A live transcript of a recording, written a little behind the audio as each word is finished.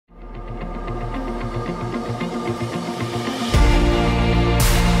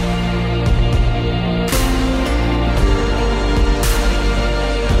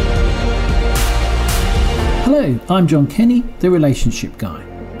Hello, I'm John Kenny, the Relationship Guy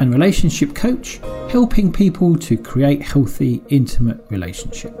and Relationship Coach, helping people to create healthy, intimate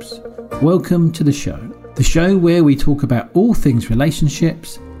relationships. Welcome to the show where we talk about all things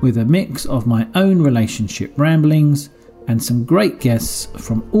relationships with a mix of my own relationship ramblings and some great guests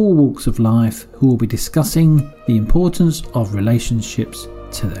from all walks of life who will be discussing the importance of relationships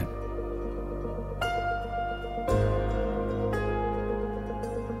to them.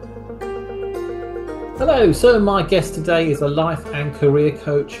 Hello, so my guest today is a life and career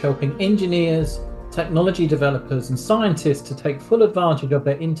coach helping engineers, technology developers and scientists to take full advantage of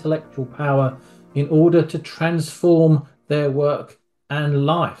their intellectual power in order to transform their work and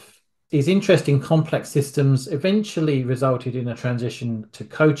life. His interest in complex systems eventually resulted in a transition to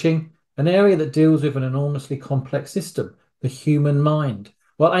coaching, an area that deals with an enormously complex system, the human mind,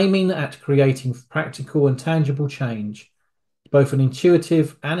 while aiming at creating practical and tangible change, both an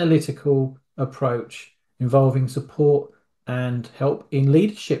intuitive, analytical approach involving support and help in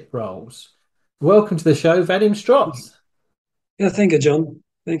leadership roles. Welcome to the show, Vadim Strots. Yeah, thank you, John.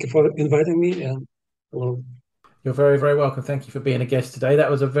 Thank you for inviting me. And hello. You're very, very welcome. Thank you for being a guest today.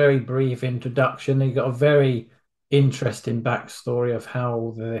 That was a very brief introduction. You got a very interesting backstory of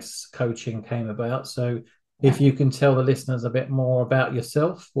how this coaching came about. So if you can tell the listeners a bit more about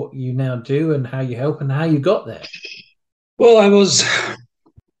yourself, what you now do and how you help and how you got there. Well, I was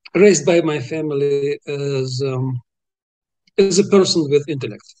raised by my family as a person with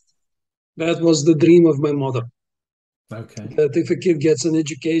intellect. That was the dream of my mother. Okay. That if a kid gets an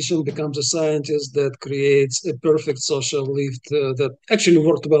education, becomes a scientist, that creates a perfect social lift that actually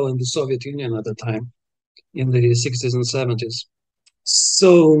worked well in the Soviet Union at the time, in the 60s and 70s.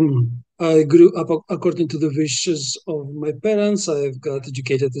 So I grew up according to the wishes of my parents. I've got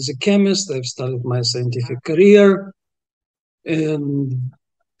educated as a chemist. I've started my scientific career and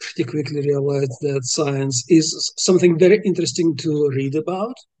pretty quickly realized that science is something very interesting to read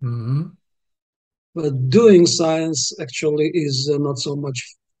about. Mm-hmm. But doing science actually is not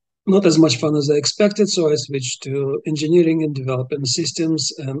as much fun as I expected. So I switched to engineering and developing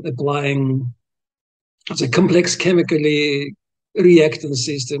systems and applying the complex chemically reacting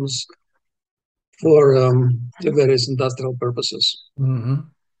systems for various industrial purposes. Mm-hmm.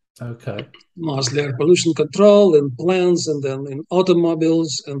 Okay. Mostly air pollution control in plants and then in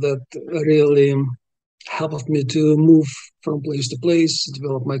automobiles, and that really helped me to move from place to place,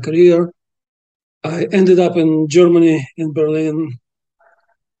 develop my career. I ended up in Germany, in Berlin,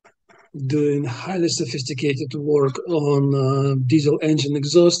 doing highly sophisticated work on diesel engine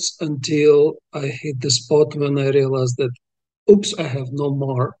exhausts until I hit the spot when I realized that, oops, I have no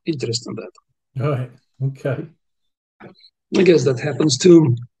more interest in that. All right. Okay. I guess that happens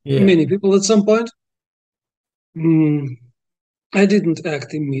to many people at some point. I didn't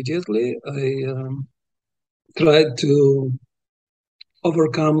act immediately. I tried to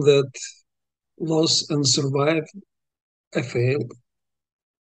overcome that loss and survive. I failed.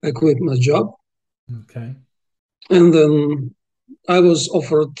 I quit my job. Okay. And then I was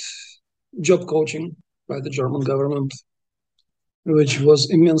offered job coaching by the German government, which was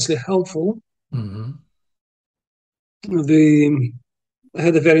immensely helpful. Mm-hmm. I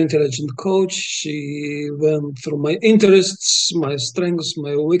had a very intelligent coach. She went through my interests, my strengths,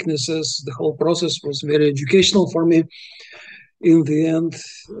 my weaknesses. The whole process was very educational for me. In the end,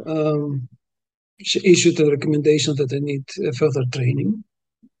 she issued a recommendation that I need further training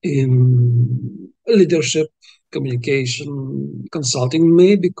in leadership, communication, consulting,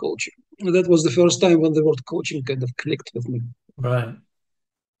 maybe coaching. That was the first time when the word coaching kind of clicked with me. Right.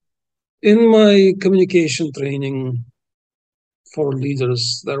 In my communication training for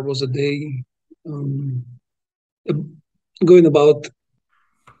leaders, there was a day going about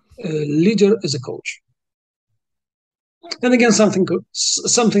a leader as a coach. And again, something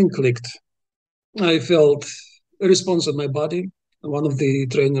clicked. I felt a response in my body. One of the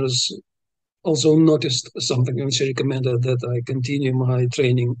trainers also noticed something, and she recommended that I continue my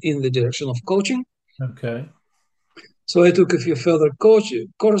training in the direction of coaching. Okay. So I took a few further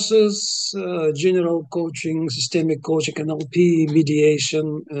courses, general coaching, systemic coaching, NLP,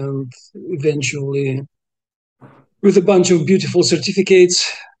 mediation, and eventually, with a bunch of beautiful certificates,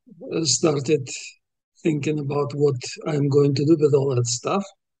 started thinking about what I'm going to do with all that stuff.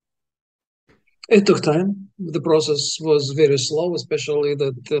 It took time. The process was very slow, especially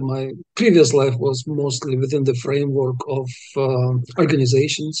that my previous life was mostly within the framework of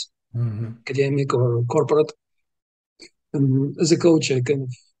organizations, mm-hmm. academic or corporate. And as a coach, I'm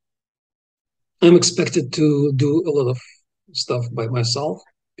expected to do a lot of stuff by myself,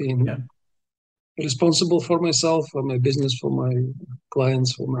 being responsible for myself, for my business, for my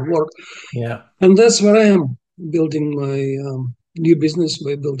clients, for my work. Yeah. And that's where I am. building my new business,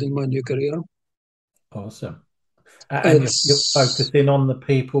 by building my new career. Awesome. And you're It's, focusing on the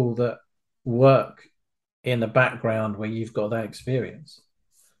people that work in the background where you've got that experience.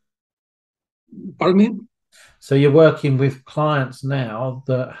 pardon me? So you're working with clients now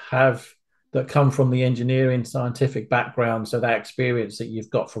that come from the engineering scientific background, so that experience that you've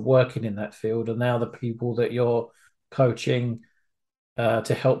got from working in that field, and now the people that you're coaching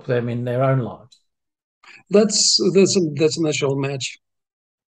to help them in their own lives. That's a natural match.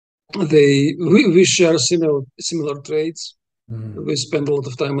 We share similar traits. Mm. We spend a lot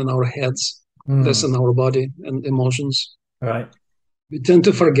of time in our heads, less Mm. in our body and emotions. Right. We tend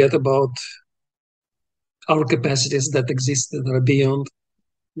to forget about our capacities that exist that are beyond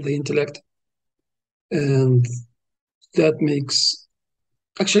the intellect, and that makes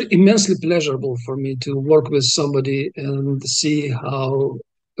actually immensely pleasurable for me to work with somebody and see how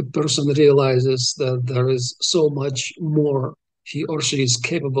a person realizes that there is so much more he or she is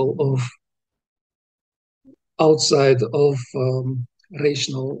capable of outside of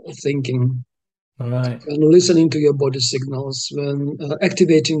rational thinking. Right. And listening to your body signals, when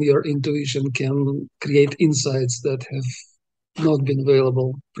activating your intuition can create insights that have not been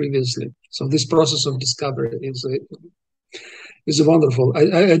available previously. So this process of discovery is wonderful.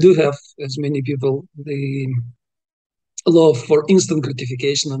 I do have, as many people, the love for instant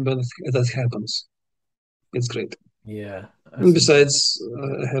gratification, and when that happens, it's great. Yeah. And That's besides,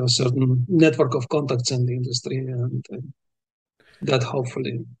 I have a certain network of contacts in the industry, and that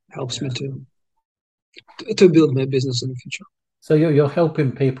hopefully helps me yeah. to build my business in the future. So you're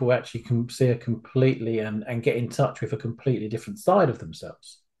helping people actually see a completely and get in touch with a completely different side of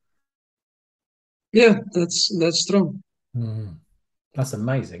themselves. Yeah, that's true. Mm. That's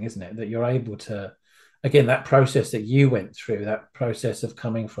amazing, isn't it? That you're able to, again, that process that you went through, that process of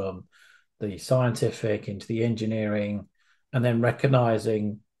coming from the scientific into the engineering, and then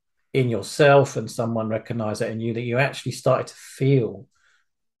recognizing in yourself and someone recognize it in you that you actually started to feel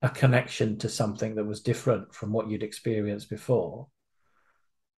a connection to something that was different from what you'd experienced before.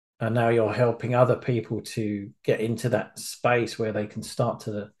 And now you're helping other people to get into that space where they can start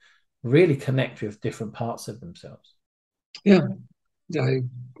to really connect with different parts of themselves. Yeah, I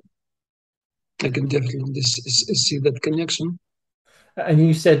I can definitely see that connection. And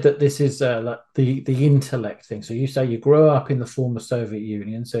you said that this is like the intellect thing. So you say you grew up in the former Soviet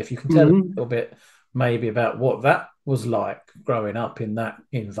Union. So if you can tell a Hmm. little bit maybe about what that was like growing up in that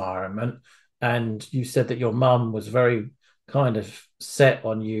environment. And you said that your mum was very kind of set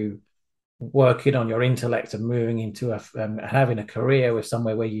on you working on your intellect and moving into having a career with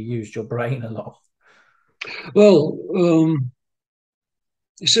somewhere where you used your brain a lot. Well,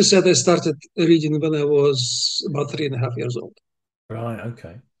 she said I started reading when I was about 3.5 years old. Right.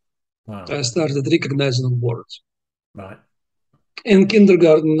 Okay. Wow. I started recognizing words. Right. In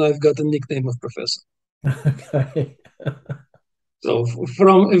kindergarten, I've got a nickname of professor. Okay. So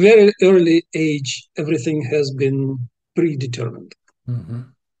from a very early age, everything has been predetermined. Hmm.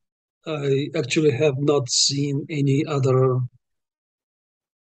 I actually have not seen any other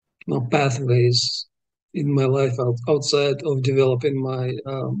pathways in my life outside of developing my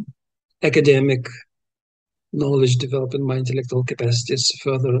academic knowledge, developing my intellectual capacities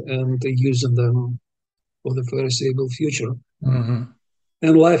further, and using them for the foreseeable future. Hmm.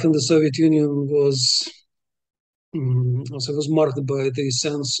 And life in the Soviet Union was marked by the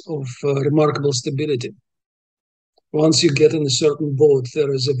sense of remarkable stability. Once you get in a certain boat,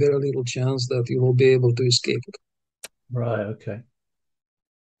 there is a very little chance that you will be able to escape it. Right. Okay.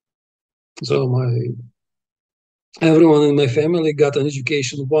 So everyone in my family got an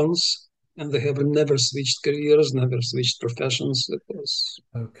education once, and they have never switched careers, never switched professions.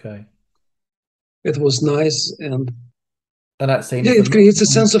 Okay. It was nice, and And that yeah, seems the it creates a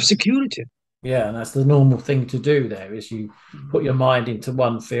normal, sense of security. yeah, and that's the normal thing to do there is you put your mind into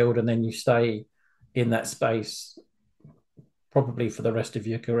one field and then you stay in that space probably for the rest of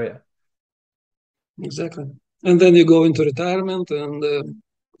your career. Exactly. And then you go into retirement, and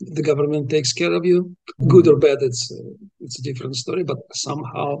the government takes care of you, good or Mm. bad. It's a different story, but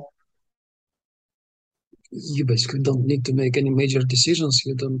somehow you basically don't need to make any major decisions.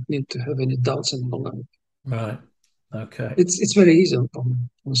 You don't need to have any doubts anymore. Right. Okay. It's very easy on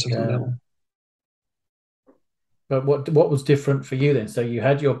a certain Yeah. level. But what was different for you then? So you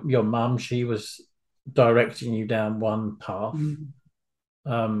had your mum, she was directing you down one path.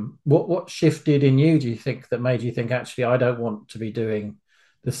 Mm. What shifted in you, do you think, that made you think actually I don't want to be doing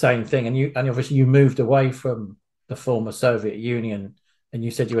the same thing? And obviously you moved away from the former Soviet Union and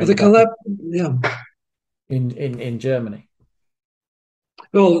you said you The ended up collapse, yeah. in Germany.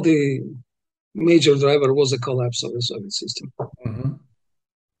 Well, major driver was a collapse of the Soviet system. Mm-hmm.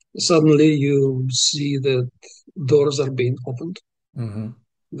 Suddenly, you see that doors are being opened Mm-hmm.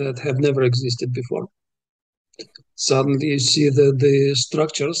 that have never existed before. Suddenly, you see that the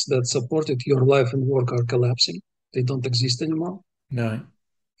structures that supported your life and work are collapsing. They don't exist anymore. No.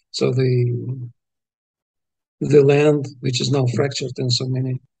 So the land, which is now fractured in so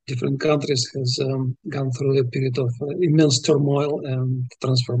many different countries, has gone through a period of immense turmoil and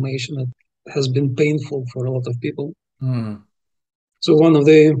transformation that has been painful for a lot of people. Mm. So one of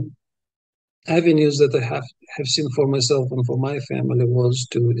the avenues that I have seen for myself and for my family was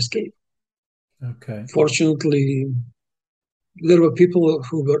to escape. Okay. Fortunately, there were people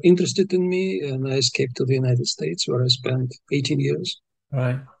who were interested in me, and I escaped to the United States, where I spent 18 years.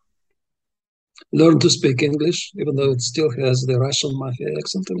 Right. Learned to speak English, even though it still has the Russian mafia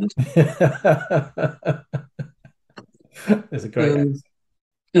accent in it. There's a great And accent.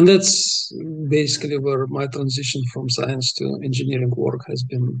 and that's basically where my transition from science to engineering work has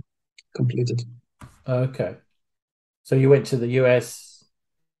been completed. Okay. So you went to the US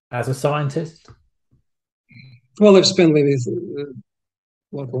as a scientist? Well, I've spent maybe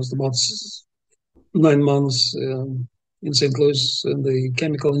what was about 9 months in St. Louis in the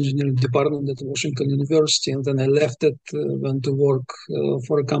chemical engineering department at Washington University, and then I left it, went to work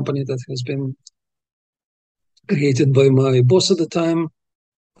for a company that has been created by my boss at the time,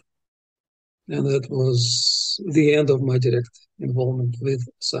 and that was the end of my direct involvement with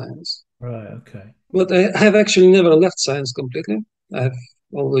science. Right. Okay. But I have actually never left science completely. I've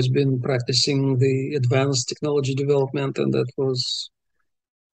always been practicing the advanced technology development, and that was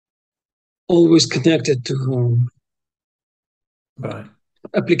always connected to Right.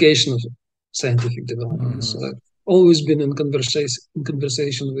 application of scientific development. Mm-hmm. So I've always been in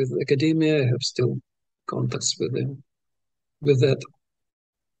conversation with academia. I have still contacts with that.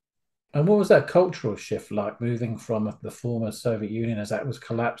 And what was that cultural shift like, moving from the former Soviet Union as that was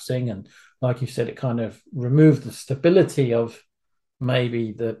collapsing? And like you said, it kind of removed the stability of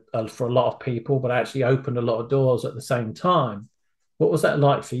maybe the for a lot of people, but actually opened a lot of doors at the same time. What was that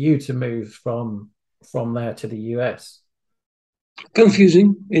like for you to move from there to the US?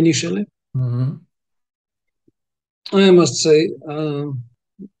 Confusing initially, Mm-hmm. I must say.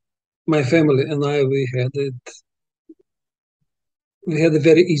 My family and I, we had a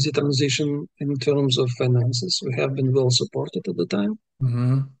very easy transition in terms of finances. We have been well supported at the time.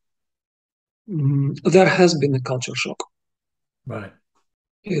 Mm-hmm. There has been a culture shock. Right.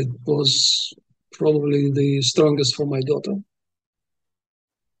 It was probably the strongest for my daughter.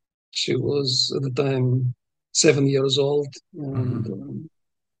 She was at the time 7 years old and Mm-hmm.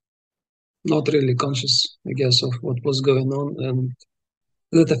 not really conscious, I guess, of what was going on, and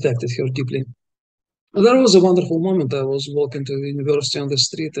that affected her deeply. There was a wonderful moment. I was walking to the university on the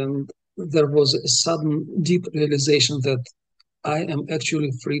street, and there was a sudden, deep realization that I am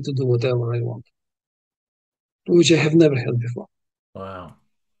actually free to do whatever I want, which I have never had before. Wow.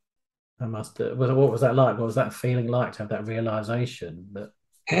 I must have, what was that like? What was that feeling like to have that realization that,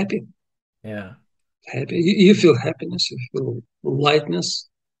 Happy, yeah. happy. You feel happiness, you feel lightness.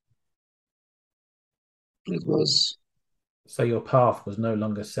 It was, So your path was no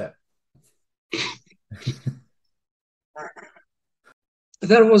longer set.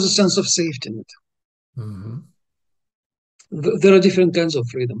 there was a sense of safety in it. Mm-hmm. There are different kinds of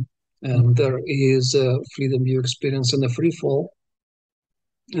freedom, and Mm-hmm. there is freedom you experience in a free fall,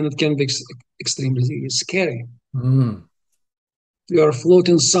 and it can be extremely scary. Mm. You are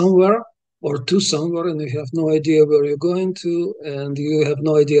floating somewhere or to somewhere, and you have no idea where you're going to, and you have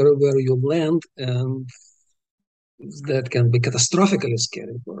no idea where you land, and that can be catastrophically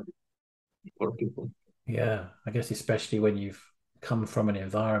scary for people. Yeah, I guess especially when you've come from an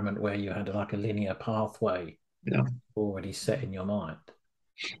environment where you had like a linear pathway Yeah. already set in your mind.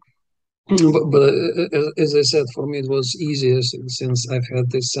 But as I said, for me it was easier since I've had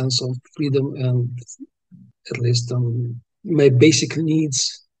this sense of freedom and at least my basic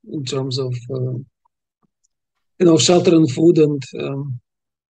needs in terms of shelter and food and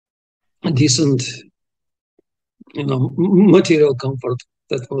a decent material comfort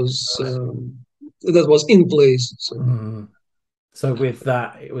that was in place. So Mm. So with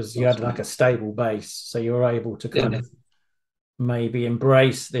that, it was you that's had like fine. a stable base, so you were able to Yeah, kind of maybe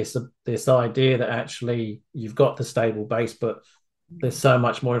embrace this idea that actually you've got the stable base, but there's so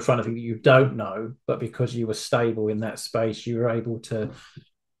much more in front of you that you don't know. But because you were stable in that space, you were able to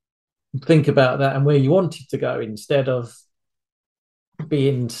think about that and where you wanted to go instead of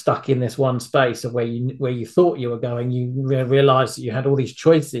being stuck in this one space of where you thought you were going. You realized that you had all these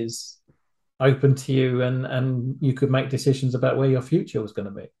choices open to you, and you could make decisions about where your future was going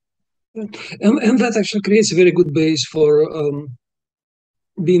to be. And that actually creates a very good base for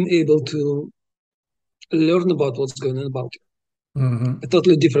being able to learn about what's going on about you. Mm-hmm. A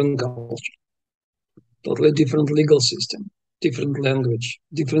totally different culture, totally different legal system, different language,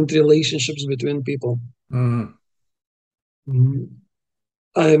 different relationships between people. Mm-hmm.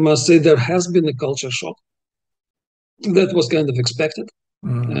 I must say there has been a culture shock that was kind of expected,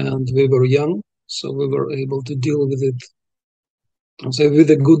 Mm-hmm. and we were young, so we were able to deal with it, I'll say,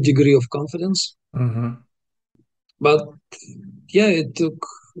 with a good degree of confidence. Mm-hmm. But yeah, it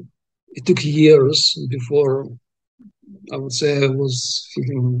took years before I would say I was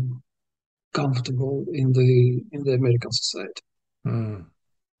feeling comfortable in the American society. Mm.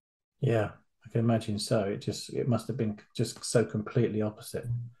 Yeah, I can imagine so. It must have been just so completely opposite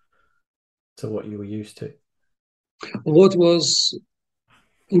to what you were used to. What was,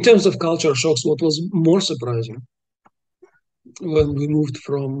 in terms of culture shocks, what was more surprising when we moved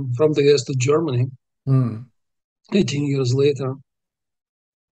from the US to Germany Mm. 18 years later,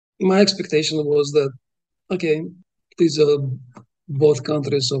 my expectation was that, okay, these are both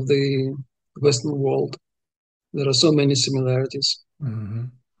countries of the Western world. There are so many similarities. Mm-hmm.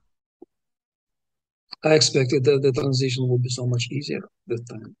 I expected that the transition would be so much easier this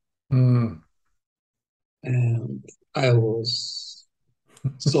time. Mm. And I was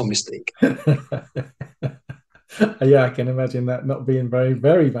so mistaken. Yeah, I can imagine that not being very,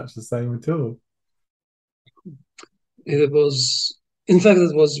 very much the same at all. It was, in fact,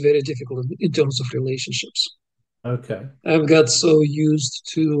 it was very difficult in terms of relationships. Okay. I've got so used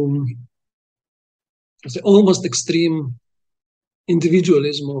to say, almost extreme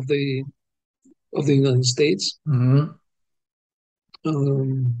individualism of the United States. Mm-hmm.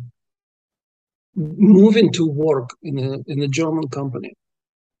 Um, moving to work in a German company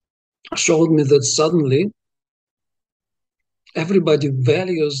showed me that suddenly everybody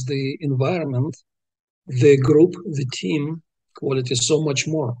values the environment, the group, the team quality so much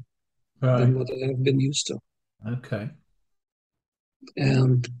more than Right. what I have been used to. Okay.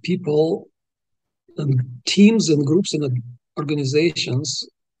 And people and teams and groups and organizations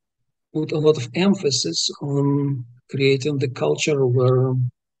put a lot of emphasis on creating the culture where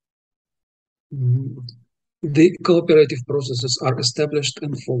the cooperative processes are established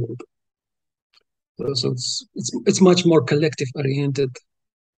and followed. So it's much more collective oriented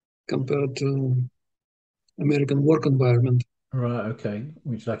compared to American work environment. Right. Okay.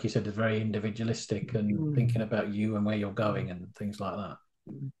 Which, like you said, is very individualistic and thinking about you and where you're going and things like that.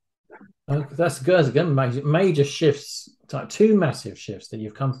 That's good. Again, major shifts, like two massive shifts that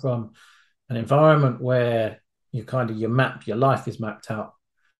you've come from an environment where your life is mapped out.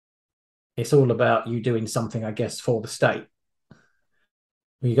 It's all about you doing something, I guess, for the state.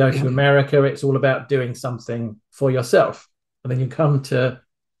 When you go Yeah, to America, it's all about doing something for yourself. And then you come to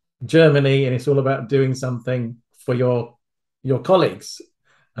Germany and it's all about doing something for your colleagues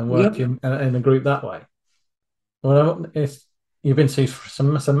and yeah. working in a group that way. Well, you've been through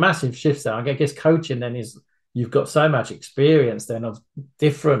some massive shifts there. I guess coaching then is you've got so much experience then of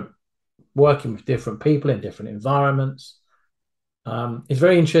different working with different people in different environments. It's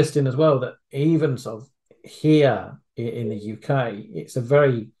very interesting as well that even sort of here in the UK, it's a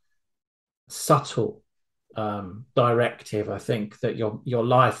very subtle directive. I think that your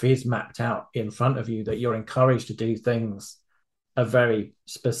life is mapped out in front of you. That you're encouraged to do things a very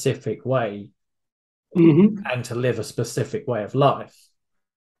specific way Mm-hmm. and to live a specific way of life.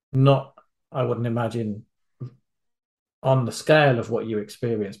 Not, I wouldn't imagine, on the scale of what you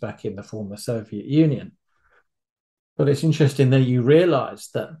experienced back in the former Soviet Union. But it's interesting that you realize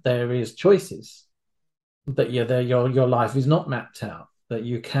that there is choices, that your life is not mapped out, that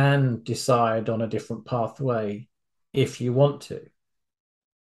you can decide on a different pathway if you want to,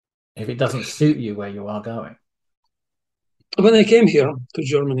 if it doesn't suit you where you are going. When I came here to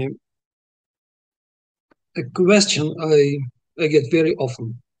Germany, a question I get very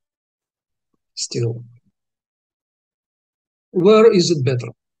often still: where is it better?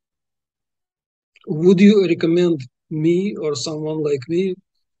 Would you recommend me or someone like me?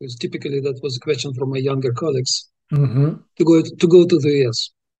 Because typically that was a question from my younger colleagues Mm-hmm. to go to the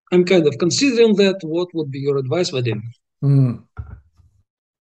US. I'm kind of considering that. What would be your advice, Vadim? Mm.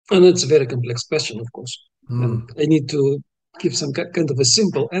 And it's a very complex question, of course. And Mm. I need to give some kind of a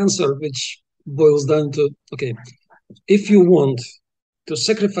simple answer, which boils down to, okay, if you want to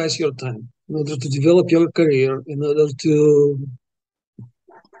sacrifice your time in order to develop your career, in order to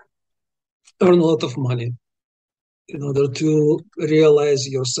earn a lot of money, in order to realize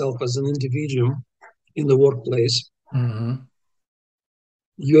yourself as an individual in the workplace, Mm-hmm.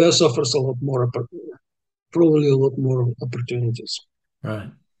 US offers a lot more, probably a lot more opportunities.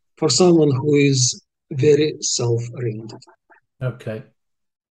 Right. for someone who is very self-oriented. Okay.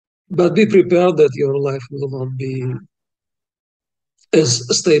 But be prepared that your life will not be as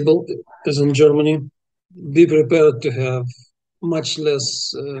stable as in Germany. Be prepared to have much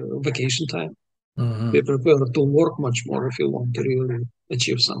less vacation time. Be prepared to work much more if you want to really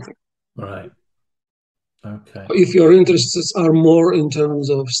achieve something. Right. Okay. If your interests are more in terms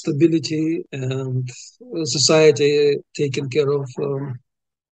of stability and society taking care of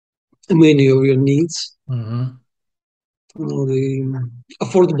many of your needs, the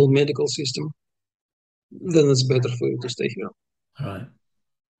affordable medical system, then it's better for you to stay here. Right.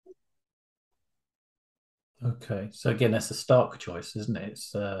 Okay. So again, that's a stark choice, isn't it?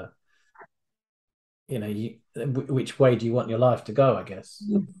 It's which way do you want your life to go? I guess.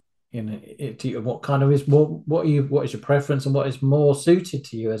 What kind of is more? What is your preference, and what is more suited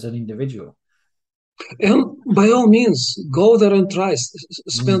to you as an individual? And by all means, go there and try.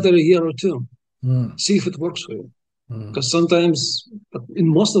 Spend there a year or two. See if it works for you. Because sometimes, but in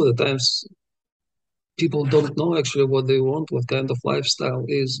most of the times, people don't know actually what they want, what kind of lifestyle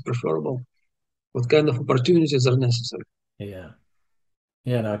is preferable, what kind of opportunities are necessary. Yeah.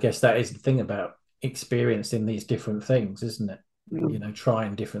 Yeah, no, I guess that is the thing about experiencing these different things, isn't it?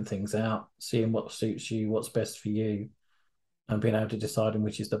 Trying different things out, seeing what suits you, what's best for you, and being able to decide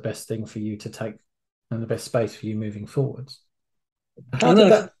which is the best thing for you to take and the best space for you moving forwards. How And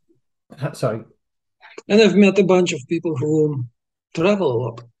did I've that? Sorry. and I've met a bunch of people who travel a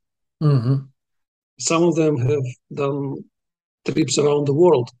lot. Some of them have done trips around the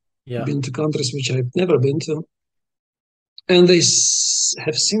world, been to countries which I've never been to, and they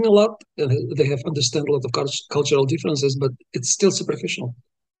have seen a lot, and they have understand a lot of cultural differences, but it's still superficial.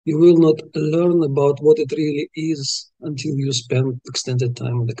 You will not learn about what it really is until you spend extended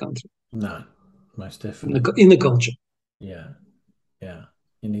time in the country. No, most definitely. In the culture. Yeah, yeah.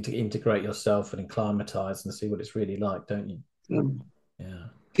 You need to integrate yourself and acclimatize and see what it's really like, don't you? Yeah.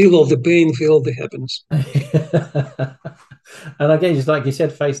 Feel all the pain, feel all the happiness. And again, just like you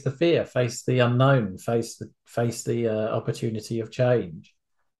said, face the fear, face the unknown, face the opportunity of change.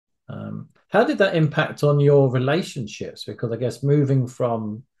 How did that impact on your relationships? Because I guess moving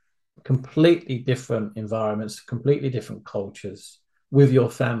from completely different environments, completely different cultures with your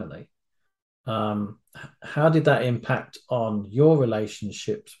family, how did that impact on your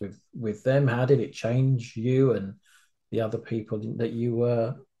relationships with them? How did it change you and the other people that you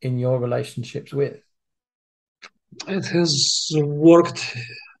were in your relationships with? It has worked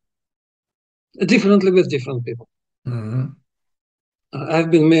differently with different people.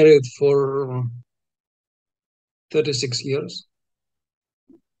 I've been married for 36 years,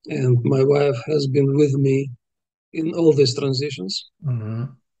 and my wife has been with me in all these transitions.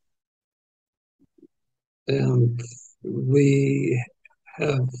 And we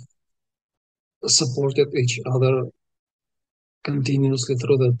have supported each other continuously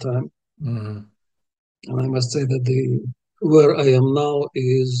through that time. And I must say that where I am now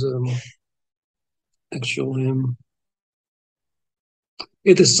is actually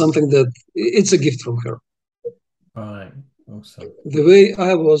it is something that it's a gift from her. Right. Awesome. The way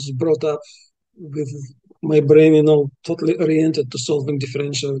I was brought up with my brain, totally oriented to solving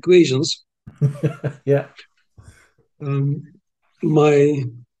differential equations. Yeah. My,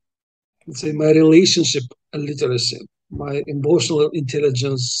 let's say, my relationship literacy, my emotional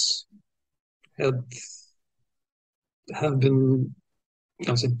intelligence have been,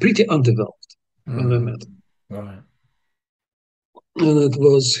 I say, pretty undeveloped when we met. Right. And it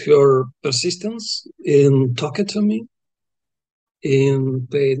was her persistence in talking to me, in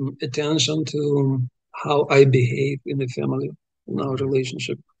paying attention to how I behave in the family, in our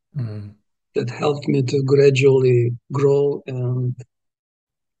relationship, that helped me to gradually grow and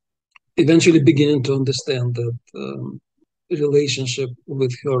eventually beginning to understand that relationship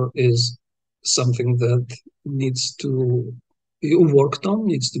with her is something that needs to be worked on,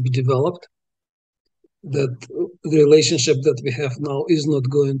 needs to be developed, that the relationship that we have now is not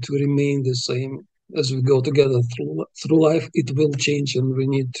going to remain the same as we go together through life. It will change, and we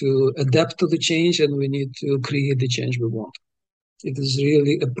need to adapt to the change, and we need to create the change we want. It is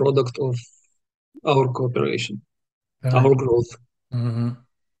really a product of our cooperation, our growth. And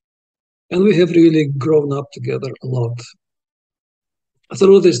we have really grown up together a lot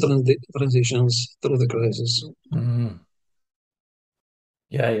through these transitions, through the crisis.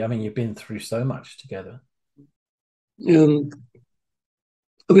 Yeah, I mean, you've been through so much together. And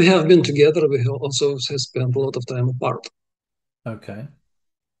we have been together. We have also spent a lot of time apart. Okay.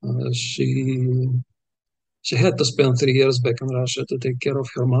 She had to spend 3 years back in Russia to take care of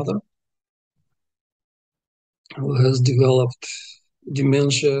her mother, who has developed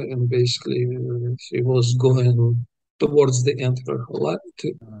dementia, and basically she was going towards the end of her life,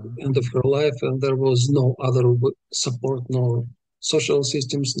 end of her life, and there was no other support, no social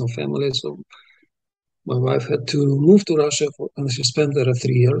systems, no family. So my wife had to move to Russia, and she spent there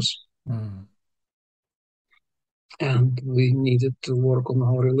 3 years. Mm. And we needed to work on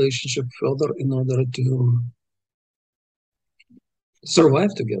our relationship further in order to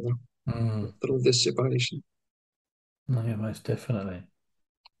survive together Mm. through this separation, No, yeah, most definitely.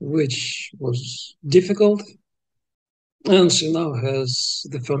 which was difficult. And she now has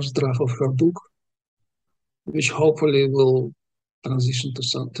the first draft of her book, which hopefully will transition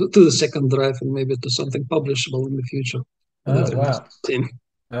to the second draft and maybe to something publishable in the future. Oh, That remains wow. the same.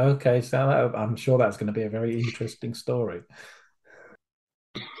 Okay, so I'm sure that's going to be a very interesting story.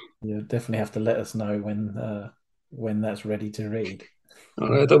 You definitely have to let us know when that's ready to read. All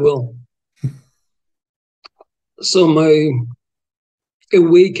right, I will. So my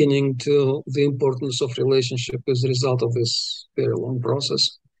awakening to the importance of relationship is a result of this very long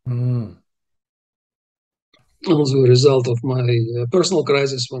process. Mm. Also a result of my personal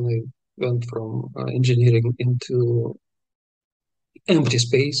crisis when I went from engineering into empty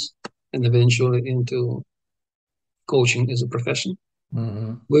space and eventually into coaching as a profession,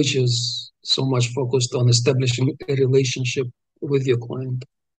 Hmm. which is so much focused on establishing a relationship with your client.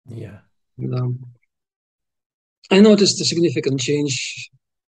 Yeah. Um, I noticed a significant change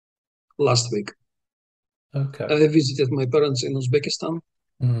last week. Okay. I visited my parents in Uzbekistan.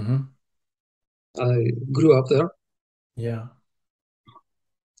 Hmm. I grew up there, Yeah.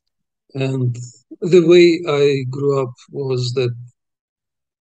 and the way I grew up was that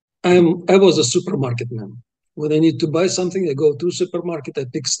I was a supermarket man. When I need to buy something, I go to supermarket, I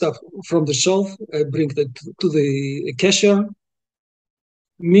pick stuff from the shelf, I bring it to the cashier,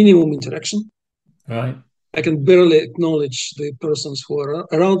 minimum interaction. Right. I can barely acknowledge the persons who are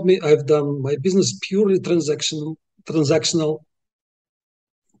around me. I've done my business purely transactional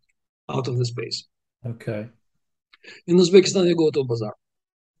out of the space. Okay. In Uzbekistan, you go to a bazaar.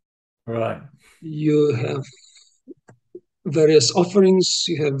 Right. You have various offerings,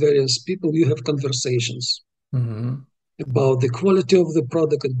 you have various people, you have conversations Hmm. about the quality of the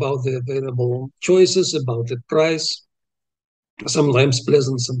product, about the available choices, about the price, sometimes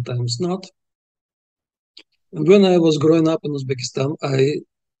pleasant, sometimes not. And when I was growing up in Uzbekistan,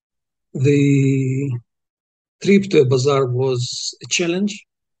 the trip to a bazaar was a challenge,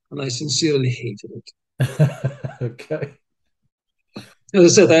 and I sincerely hated it. Okay. As I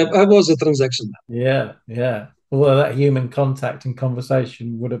said, I was a transaction Yeah. Yeah. Well, that human contact and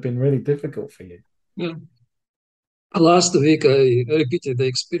conversation would have been really difficult for you. man. Yeah. Last week, I repeated the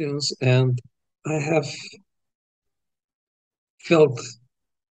experience, and I have felt,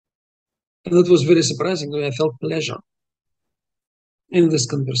 and it was very surprising, I felt pleasure in these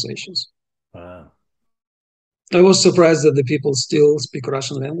conversations. Wow. I was surprised that the people still speak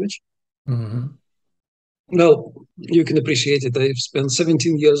Russian language. Hmm. Well, you can appreciate it. I've spent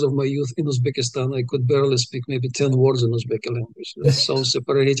 17 years of my youth in Uzbekistan. I could barely speak maybe 10 words in Uzbek language. It's so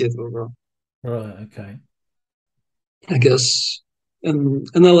separated. Right. Okay. I guess an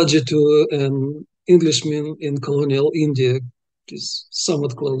analogy to an Englishman in colonial India is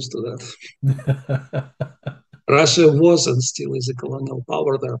somewhat close to that. Russia was and still is a colonial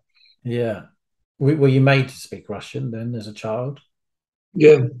power there. Yeah. Were you made to speak Russian then as a child?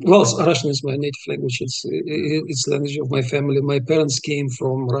 Yeah, well, Russian is my native language. It's language of my family. My parents came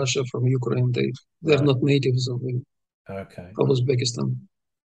from Russia, from Ukraine. They're Right. not natives Okay. of Uzbekistan.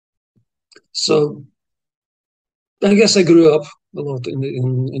 So I guess I grew up a lot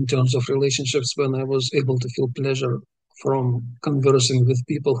in terms of relationships when I was able to feel pleasure from conversing with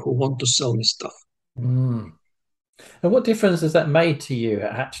people who want to sell me stuff. Mm. And what difference has that made to you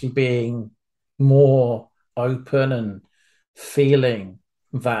actually being more open and feeling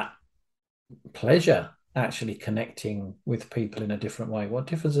that pleasure, actually connecting with people in a different way? What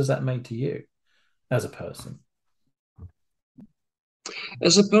difference has that made to you as a person?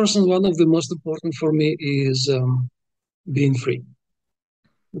 As a person, one of the most important for me is being free,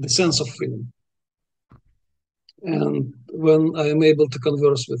 the sense of freedom. And when I am able to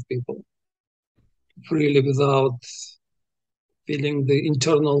converse with people freely without feeling the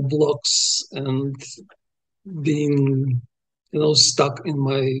internal blocks and being, stuck in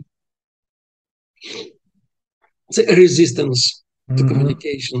my resistance to Hmm.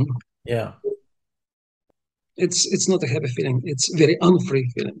 communication, Yeah. it's not a happy feeling. It's very unfree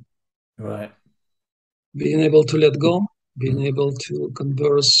feeling. Right. Being able to let go, being Mhm. able to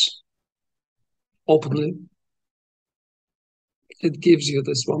converse openly, it gives you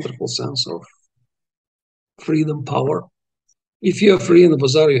this wonderful sense of freedom, power. If you're free in the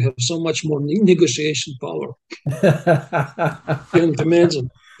bazaar, you have so much more negotiation power. Can't imagine.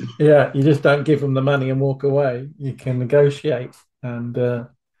 Yeah, you just don't give them the money and walk away. You can negotiate and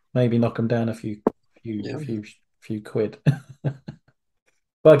maybe knock them down a few, Yeah. few, few quid.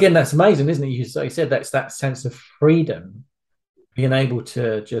 But again, that's amazing, isn't it? You said that's that sense of freedom, being able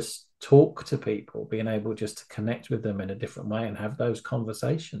to just talk to people, being able just to connect with them in a different way and have those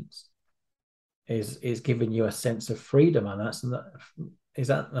conversations is giving you a sense of freedom, and that's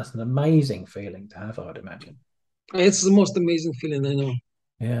an amazing feeling to have, I'd imagine. It's the most amazing feeling I know,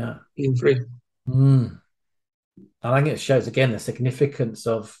 Yeah. being free. Mm. I think it shows again the significance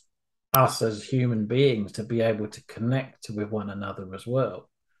of us as human beings to be able to connect with one another as well,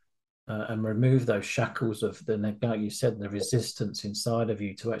 and remove those shackles of like you said, the resistance inside of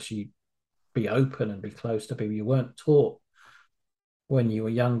you to actually be open and be close to people. You weren't taught when you were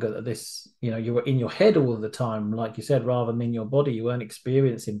younger that you were in your head all the time, like you said, rather than in your body. You weren't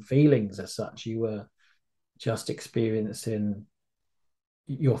experiencing feelings as such. You were just experiencing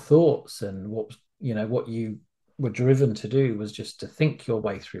your thoughts, and what you were driven to do was just to think your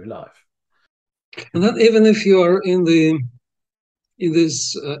way through life. And that even if you are in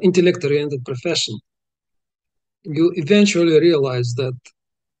this intellect-oriented profession, you eventually realize that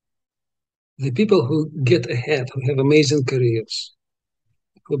the people who get ahead, who have amazing careers,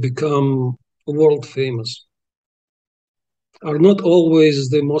 who become world famous, are not always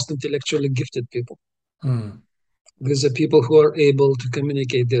the most intellectually gifted people. Mm. These are people who are able to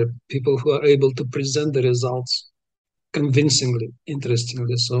communicate, they're people who are able to present the results convincingly,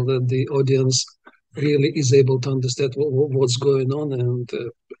 interestingly, so that the audience really is able to understand what's going on and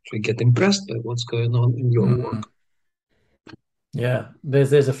get impressed by what's going on in your work. Mm. Yeah,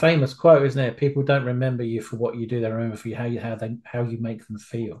 there's a famous quote, isn't it? People don't remember you for what you do; they remember for you how you make them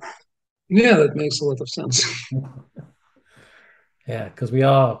feel. Yeah, that makes a lot of sense. Yeah, because we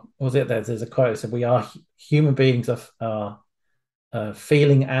are. Was it there's a quote that said we are human beings are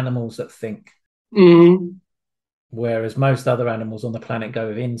feeling animals that think, Mm-hmm. whereas most other animals on the planet go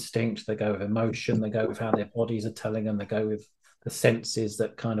with instinct, they go with emotion, they go with how their bodies are telling them, they go with the senses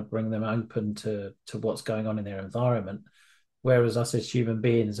that kind of bring them open to what's going on in their environment. Whereas us as human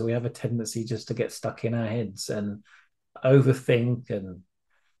beings, we have a tendency just to get stuck in our heads and overthink and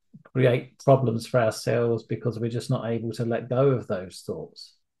create problems for ourselves because we're just not able to let go of those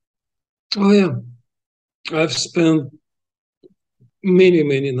thoughts. Oh, yeah. I've spent many,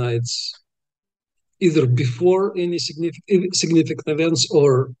 many nights either before any significant events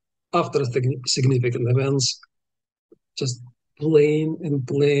or after significant events, just playing and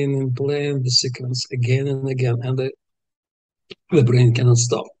playing and playing the sequence again and again, and the brain cannot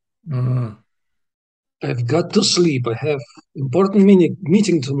stop. Mm. I've got to sleep. I have important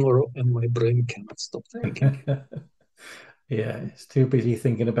meeting tomorrow, and my brain cannot stop thinking. Yeah, it's too busy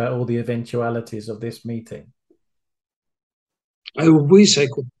thinking about all the eventualities of this meeting. I wish I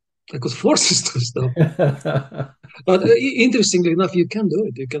could force this to stop. But interestingly enough, you can do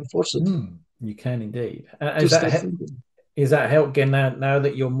it. You can force it You can indeed. to stop thinking. Is that helping now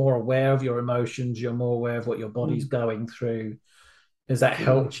that you're more aware of your emotions, you're more aware of what your body's Mm. going through? Has that Yeah.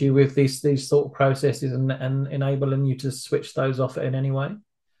 helped you with these thought processes and enabling you to switch those off in any way?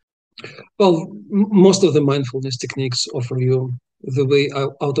 Well, most of the mindfulness techniques offer you the way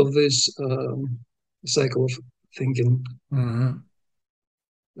out of this cycle of thinking. Mm-hmm.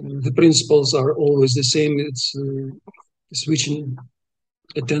 The principles are always the same. It's switching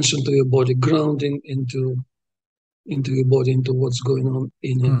attention to your body, grounding into your body, into what's going on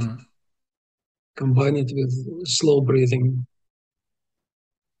in it. Mm-hmm. Combine it with slow breathing,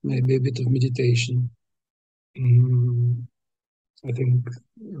 maybe a bit of meditation. Mm, I think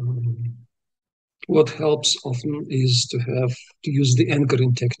what helps often is to use the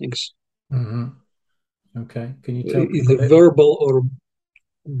anchoring techniques, Mm-hmm. Okay. Can you tell people either a bit? verbal or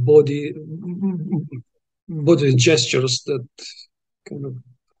body body gestures that kind of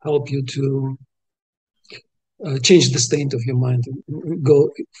help you to change the state of your mind,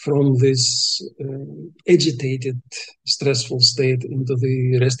 go from this agitated, stressful state into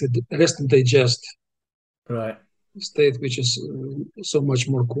the rest and digest Right. state, which is so much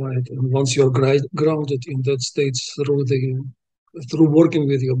more quiet. And once you're grounded in that state through working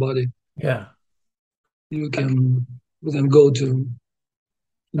with your body, Yeah. you can then go to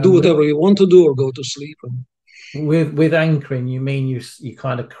do And whatever you want to do or go to sleep. And, with anchoring, you mean you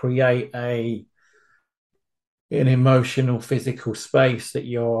kind of create an emotional, physical space that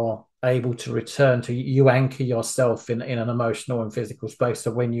you're able to return to, you anchor yourself in an emotional and physical space.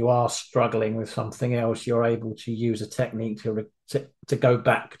 So when you are struggling with something else, you're able to use a technique to go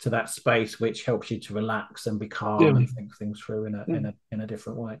back to that space, which helps you to relax and be calm Yeah. and think things through Yeah. in a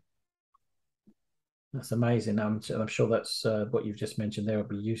different way. That's amazing. I'm sure that's what you've just mentioned there will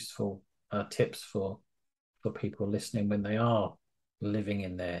be useful tips for people listening when they are living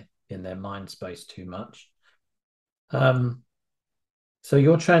in their mind space too much. So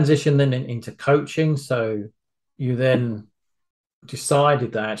your transition then into coaching. So you then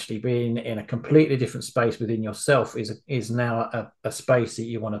decided that actually being in a completely different space within yourself is now a space that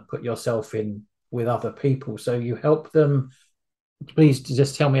you want to put yourself in with other people. So you help them. Please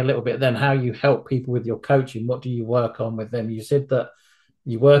just tell me a little bit then how you help people with your coaching. What do you work on with them? You said that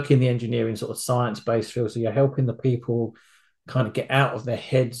you work in the engineering sort of science-based field, so you're helping the people kind of get out of their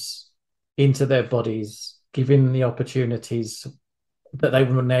heads into their bodies, giving them the opportunities that they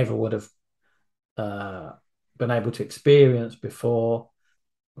never would have been able to experience before,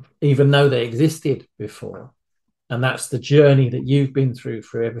 even though they existed before. And that's the journey that you've been through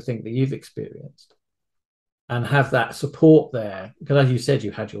everything that you've experienced, and have that support there. Because as you said,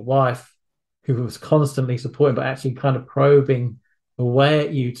 you had your wife who was constantly supporting, but actually kind of probing away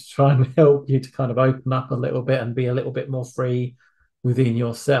at you to try and help you to kind of open up a little bit and be a little bit more free within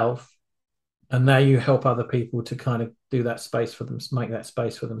yourself. And now you help other people to kind of do that space for them, make that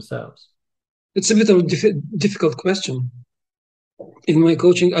space for themselves. It's a bit of a difficult question. In my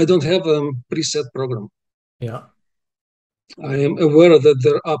coaching, I don't have a preset program. Yeah. I am aware that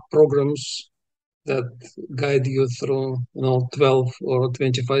there are programs that guide you through 12 or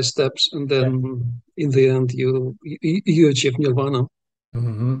 25 steps, and then Yeah. in the end you achieve nirvana.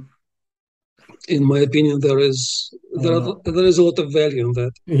 Mm-hmm. In my opinion, there is Or not. there is a lot of value in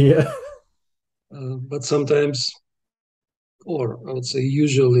that, Yeah. but sometimes, or I would say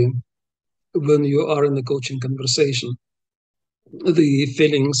usually, when you are in a coaching conversation, the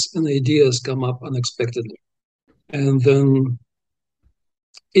feelings and ideas come up unexpectedly, and then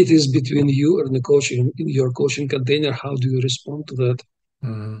it is between you and the coaching in your coaching container. How do you respond to that?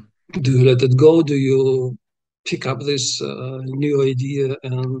 Mm-hmm. Do you let it go? Do you pick up this new idea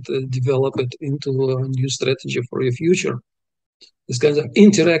and develop it into a new strategy for your future? This kind of the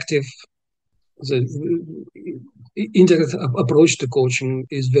interactive approach to coaching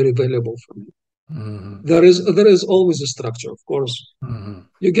is very valuable for me. Mm-hmm. There is always a structure, of course. Mm-hmm.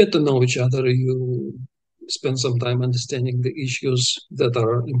 You get to know each other. You spend some time understanding the issues that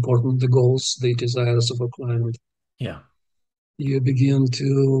are important, the goals, the desires of a client. Yeah. You begin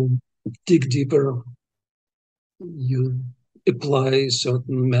to dig deeper. You apply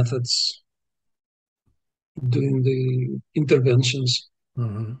certain methods doing the interventions.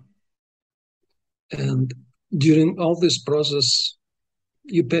 Mm-hmm. And during all this process,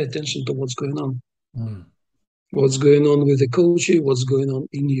 you pay attention to what's going on. Mm-hmm. What's going on with the coachee, what's going on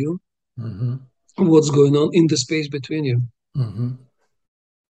in you, Mm-hmm. what's going on in the space between you. Mm-hmm.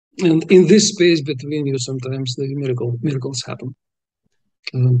 And in this space between you, sometimes the miracles happen.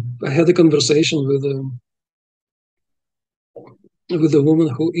 I had a conversation with a woman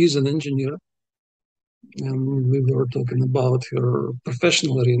who is an engineer, and we were talking about her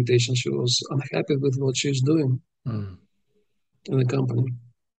professional orientation. She was unhappy with what she's doing Mm-hmm. in the company.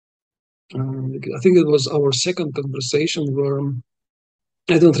 I think it was our second conversation where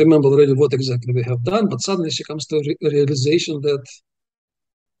I don't remember really what exactly we have done, but suddenly she comes to a realization that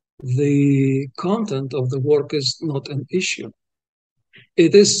the content of the work is not an issue.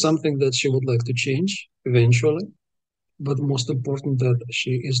 It is something that she would like to change eventually, but most important that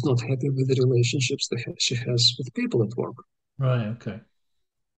she is not happy with the relationships that she has with people at work. Right. Okay.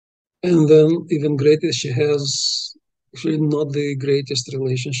 And then even greater, she has actually not the greatest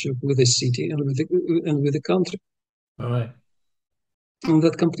relationship with the city and with the country. All right. And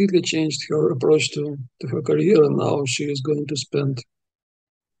that completely changed her approach to her career. And now she is going to spend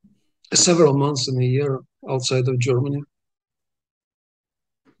several months in a year outside of Germany,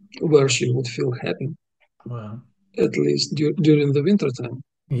 where she would feel happy, Wow. at least during the winter time,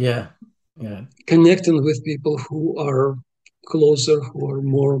 Yeah. Yeah. connecting with people who are closer, who are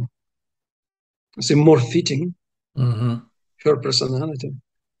more, say, more fitting Mm-hmm. her personality.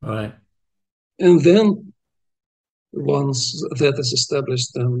 Right. And then once that is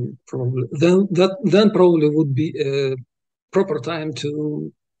established, then probably would be a proper time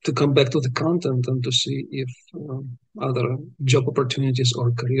to come back to the content and to see if other job opportunities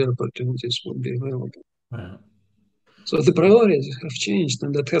or career opportunities would be available. Wow. So the priorities have changed,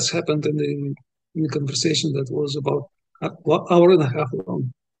 and that has happened in the conversation that was about an hour and a half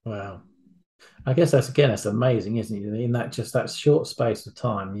long. Wow. I guess that's amazing, isn't it? In that just that short space of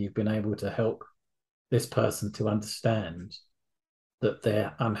time, you've been able to help this person to understand that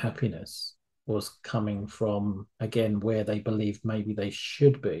their unhappiness was coming from, again, where they believed maybe they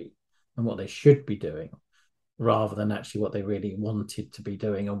should be and what they should be doing, rather than actually what they really wanted to be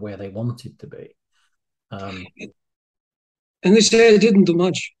doing and where they wanted to be. Um, And they say I didn't do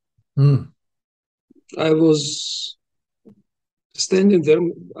much. mm, I was standing there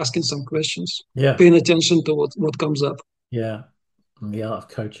asking some questions, yeah, paying attention to what comes up. yeah. And the art of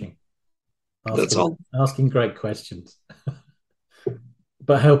coaching, That's asking all. asking great questions,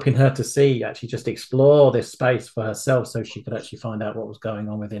 but helping her to see, actually just explore this space for herself so she could actually find out what was going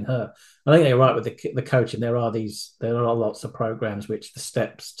on within her. I think they're right with the coaching. There are lots of programs which the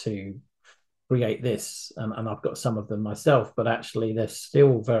steps to create this, and I've got some of them myself, but actually they're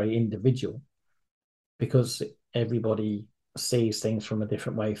still very individual because everybody sees things from a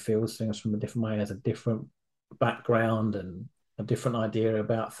different way, feels things from a different way, has a different background and a different idea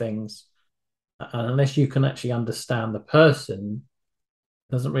about things. And unless you can actually understand the person,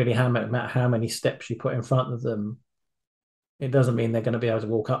 it doesn't really matter how many steps you put in front of them. It doesn't mean they're going to be able to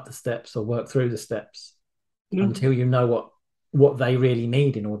walk up the steps or work through the steps Yeah. until you know what they really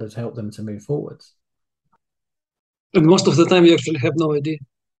need in order to help them to move forwards. And most of the time, you actually have no idea.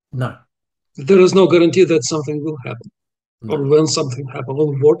 No, There is no guarantee that something will happen, or no. when something happens,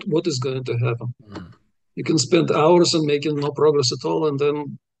 or what is going to happen. Mm. You can spend hours and making no progress at all, and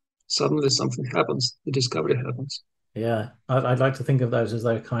then suddenly something happens. The discovery happens. Yeah, I'd like to think of those as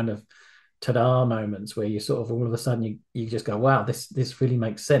those kind of ta-da moments where you sort of all of a sudden you just go, wow, this really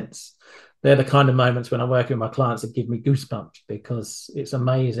makes sense. They're the kind of moments when I'm working with my clients that give me goosebumps, because it's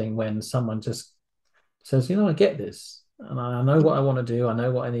amazing when someone just says, I get this, and I know what I want to do, I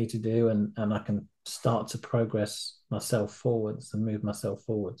know what I need to do, and I can start to progress myself forwards and move myself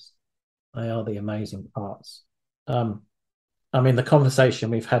forwards. They are the amazing parts. Um, I mean, the conversation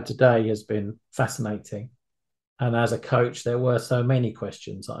we've had today has been fascinating. And as a coach, there were so many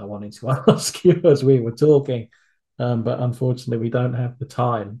questions that I wanted to ask you as we were talking. But unfortunately, we don't have the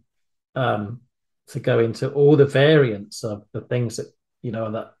time um, to go into all the variants of the things that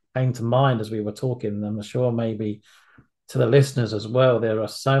came to mind as we were talking. And I'm sure maybe to the listeners as well, there are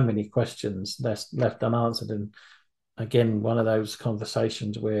so many questions left unanswered. And again, one of those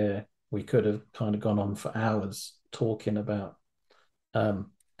conversations where we could have kind of gone on for hours talking about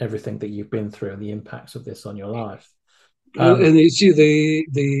um, everything that you've been through and the impacts of this on your life. And you see,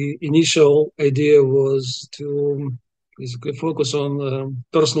 the initial idea was to basically focus on the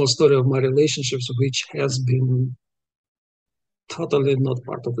personal story of my relationships, which has been totally not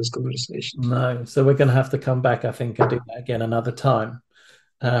part of this conversation. No, so we're going to have to come back, I think, and do that again another time.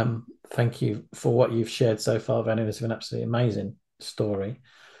 Thank you for what you've shared so far, Vadim. It's been an absolutely amazing story.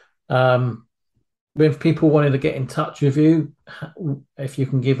 Um, if people wanted to get in touch with you, if you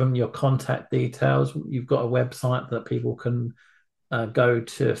can give them your contact details, you've got a website that people can go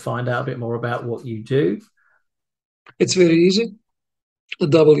to find out a bit more about what you do. It's very easy.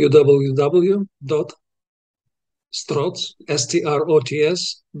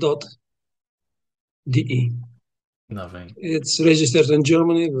 www.strots.de. Lovely. It's registered in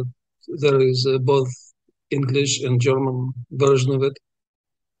Germany, but there is both English and German version of it.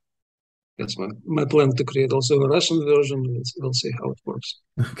 That's my plan to create also a Russian version. We'll see how it works.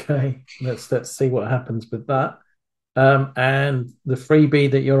 Okay, let's see what happens with that. And the freebie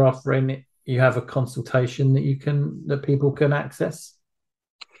that you're offering, you have a consultation that people can access.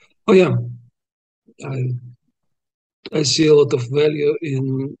 Oh yeah, I I see a lot of value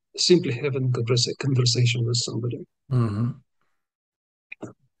in simply having a conversation with somebody. Mm-hmm.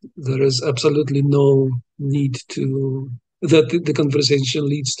 There is absolutely no need to that the conversation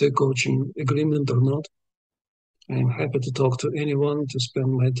leads to a coaching agreement or not. I'm happy to talk to anyone, to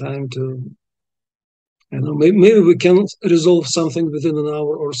spend my time to, maybe we can resolve something within an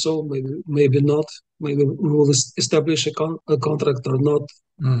hour or so, maybe not. Maybe we will establish a contract or not.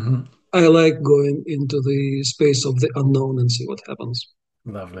 Mm-hmm. I like going into the space of the unknown and see what happens.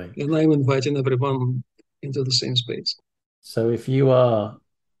 Lovely. And I'm inviting everyone into the same space. So if you are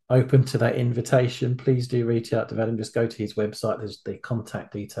open to that invitation, please do reach out to Vadim. Just go to his website. There's the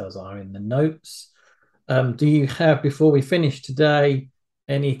contact details are in the notes. Do you have, before we finish today,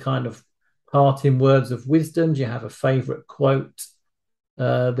 any kind of parting words of wisdom? Do you have a favorite quote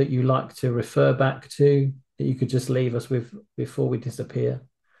that you like to refer back to that you could just leave us with before we disappear?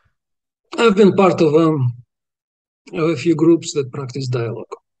 I've been part of a few groups that practice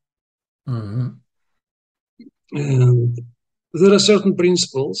dialogue. Mm-hmm. And there are certain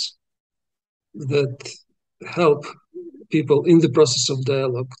principles that help people in the process of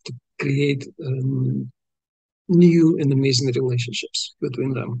dialogue to create new and amazing relationships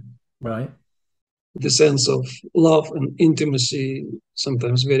between them. Right. The sense of love and intimacy,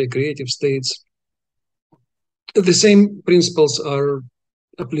 sometimes very creative states. The same principles are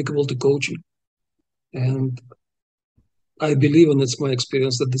applicable to coaching. And I believe, and it's my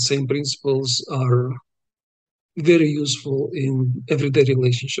experience, that the same principles are very useful in everyday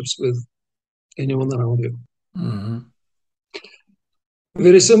relationships with anyone around you. Mm-hmm.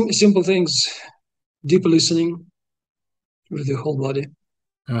 Very simple things, deep listening with your whole body,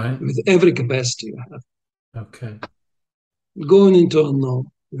 Right. with every capacity you have. Okay. Going into unknown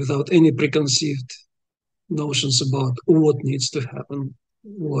without any preconceived notions about what needs to happen,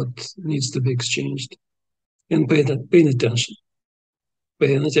 what needs to be exchanged, and paying attention.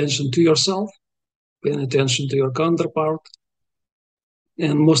 Paying attention to yourself, paying attention to your counterpart,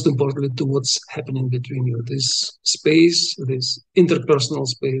 and most importantly, to what's happening between you. This space, this interpersonal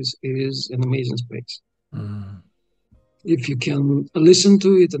space, is an amazing space. Mm. If you can listen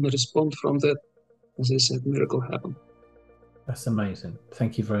to it and respond from that, as I said, miracle happen. That's amazing.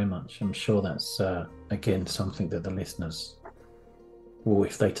 Thank you very much. I'm sure that's, again, something that the listeners will,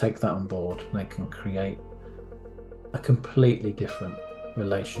 if they take that on board, they can create a completely different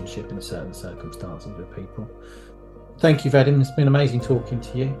relationship in certain circumstances with people. Thank you, Vadim. It's been amazing talking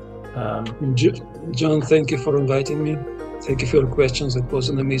to you. John, thank you for inviting me. Thank you for your questions. It was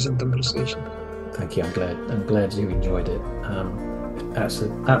an amazing conversation. Thank you. I'm glad you enjoyed it. It's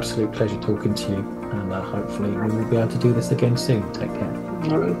an absolute pleasure talking to you, and hopefully we will be able to do this again soon. Take care.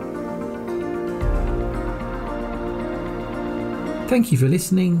 All right. Thank you for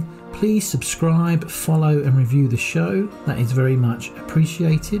listening. Please subscribe, follow and review the show. That is very much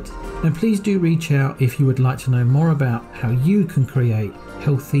appreciated. And please do reach out if you would like to know more about how you can create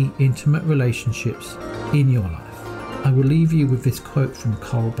healthy, intimate relationships in your life. I will leave you with this quote from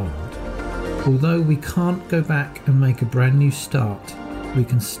Carl Bond. Although we can't go back and make a brand new start, we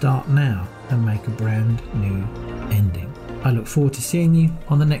can start now and make a brand new ending. I look forward to seeing you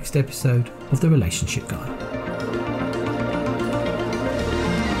on the next episode of The Relationship Guy.